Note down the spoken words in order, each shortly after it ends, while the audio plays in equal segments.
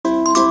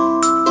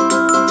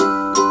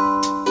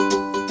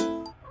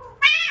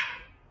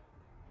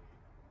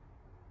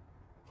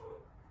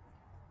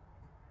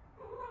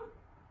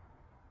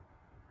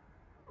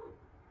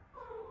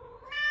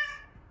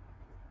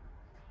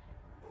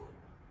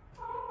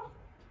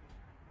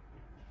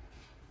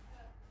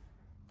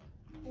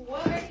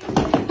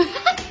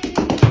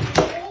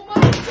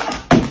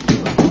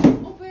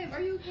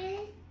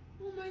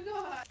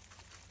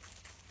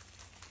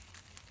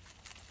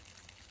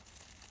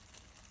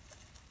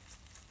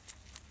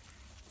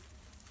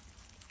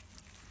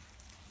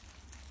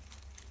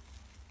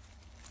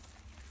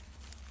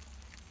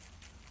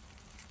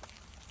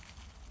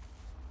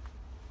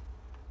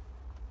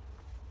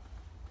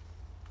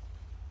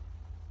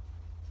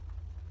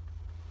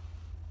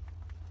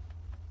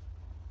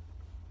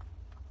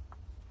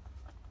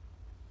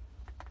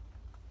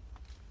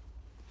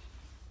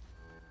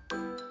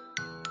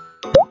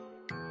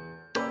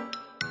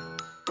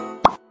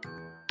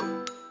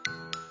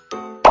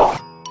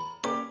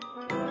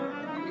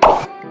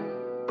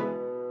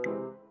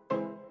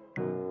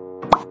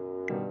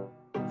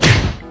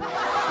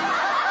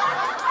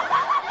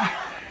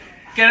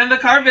Get in the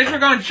car, bitch. We're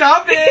going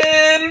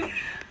shopping.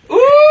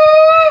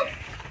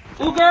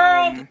 Ooh,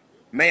 girl.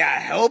 May I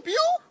help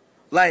you?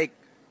 Like,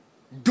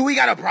 do we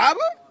got a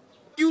problem?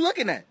 You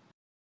looking at?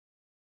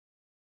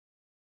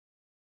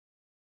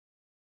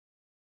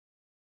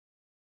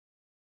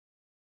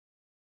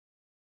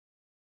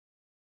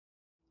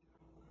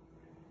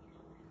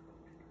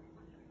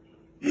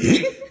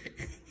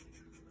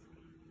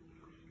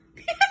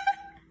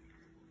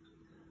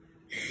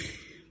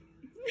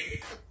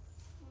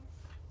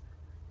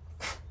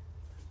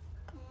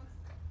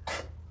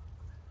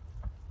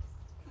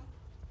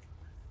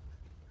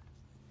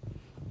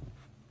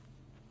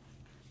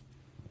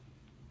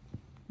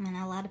 Am I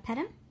not allowed to pet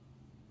him?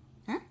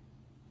 Huh?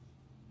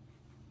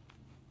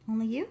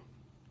 Only you?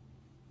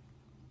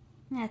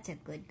 That's a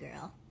good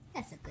girl.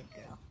 That's a good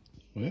girl.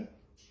 What?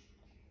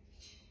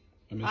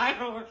 Hi,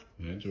 George.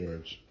 Yeah,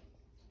 George.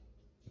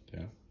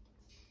 Yeah.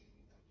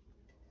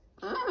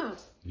 Mm.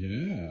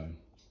 Yeah.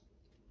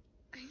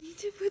 I need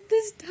to put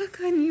this duck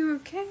on you,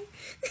 okay?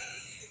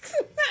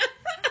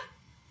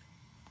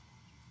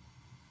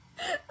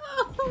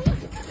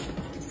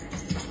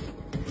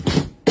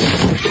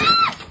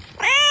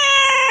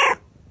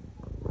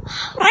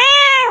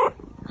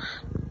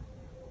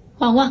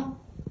 Wow, wow.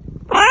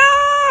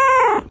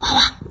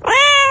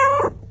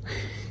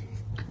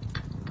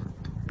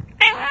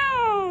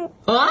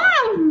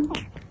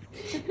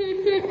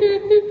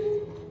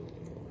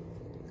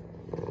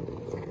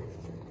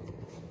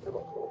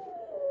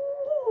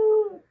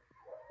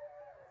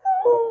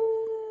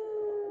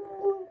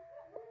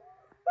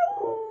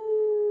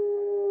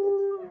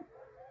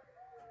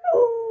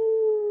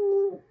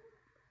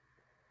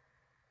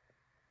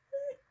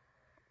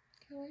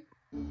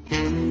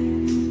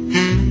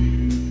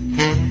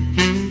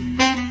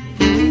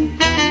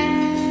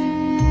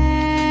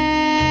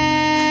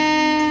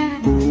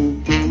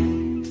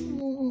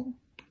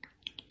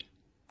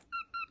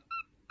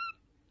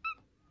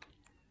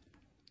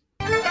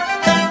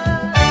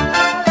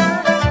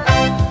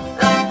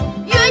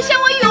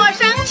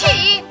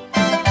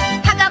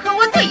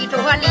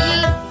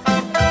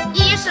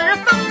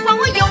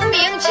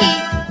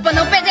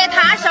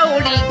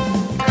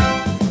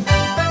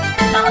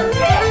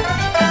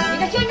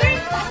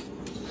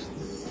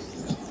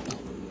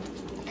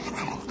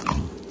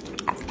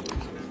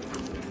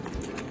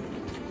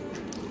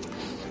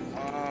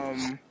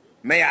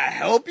 May I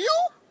help you?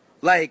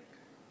 Like,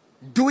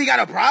 do we got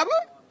a problem?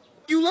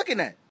 You looking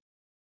at?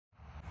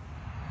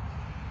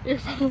 Your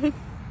phone.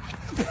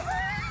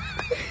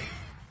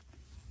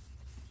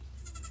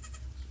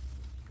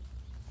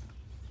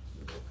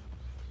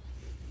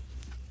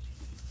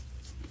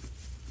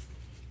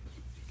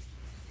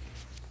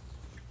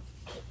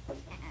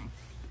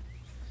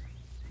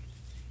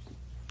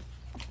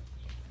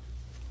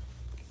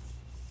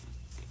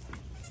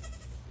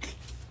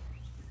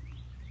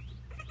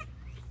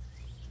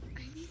 I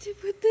need to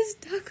put this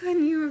duck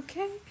on you,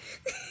 okay?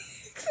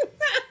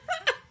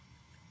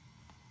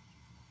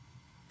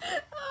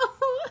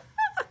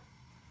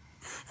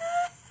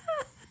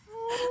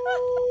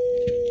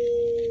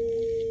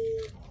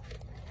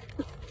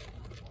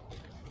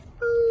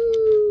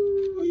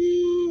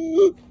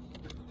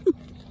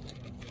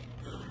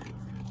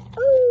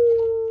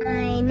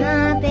 I'm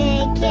a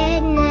big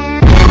kid now.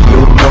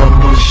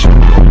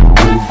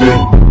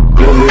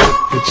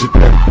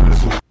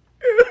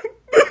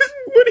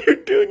 What are you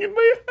doing in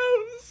my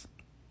house?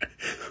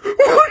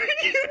 What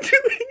are you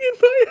doing in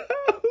my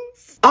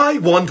house? I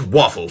want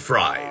waffle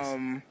fries.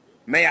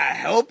 May I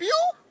help you?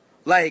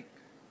 Like,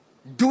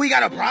 do we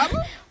got a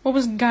problem? What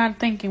was God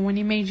thinking when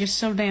he made you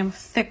so damn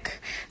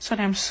thick, so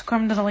damn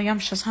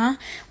scrumdiddlyumptious, huh?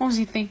 What was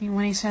he thinking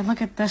when he said,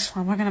 look at this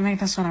one, we're gonna make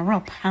this one a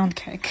real pound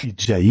cake?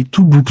 DJ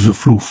to book the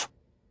floof.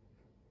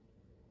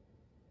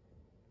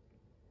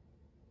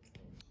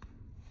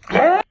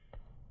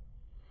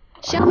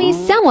 Show me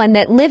someone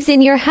that lives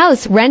in your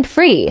house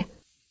rent-free.